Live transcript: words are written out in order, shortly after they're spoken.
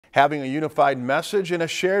Having a unified message and a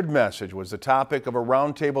shared message was the topic of a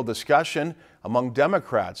roundtable discussion among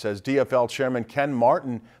Democrats as DFL Chairman Ken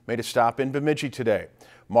Martin made a stop in Bemidji today.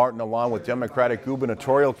 Martin, along with Democratic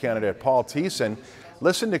gubernatorial candidate Paul Thiessen,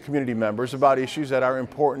 listened to community members about issues that are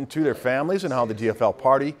important to their families and how the DFL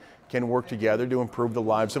party can work together to improve the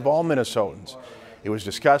lives of all Minnesotans. It was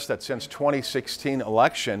discussed that since 2016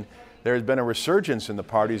 election, there has been a resurgence in the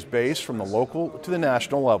party's base from the local to the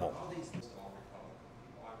national level.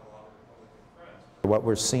 What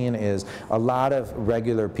we're seeing is a lot of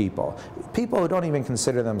regular people who don't even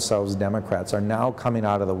consider themselves Democrats are now coming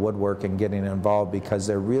out of the woodwork and getting involved because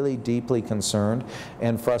they're really deeply concerned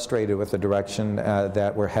and frustrated with the direction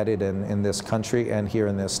that we're headed in this country and here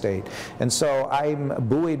in this state. And so I'm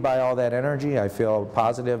buoyed by all that energy. I feel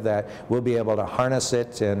positive that we'll be able to harness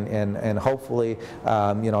it and hopefully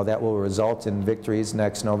that will result in victories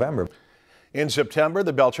next November. In September,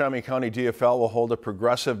 the Beltrami County DFL will hold a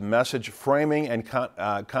progressive message framing and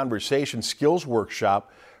conversation skills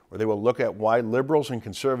workshop where they will look at why liberals and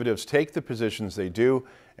conservatives take the positions they do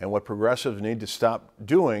and what progressives need to stop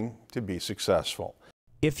doing to be successful.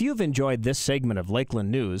 If you've enjoyed this segment of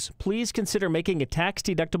Lakeland News, please consider making a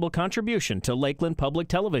tax-deductible contribution to Lakeland Public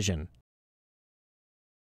Television.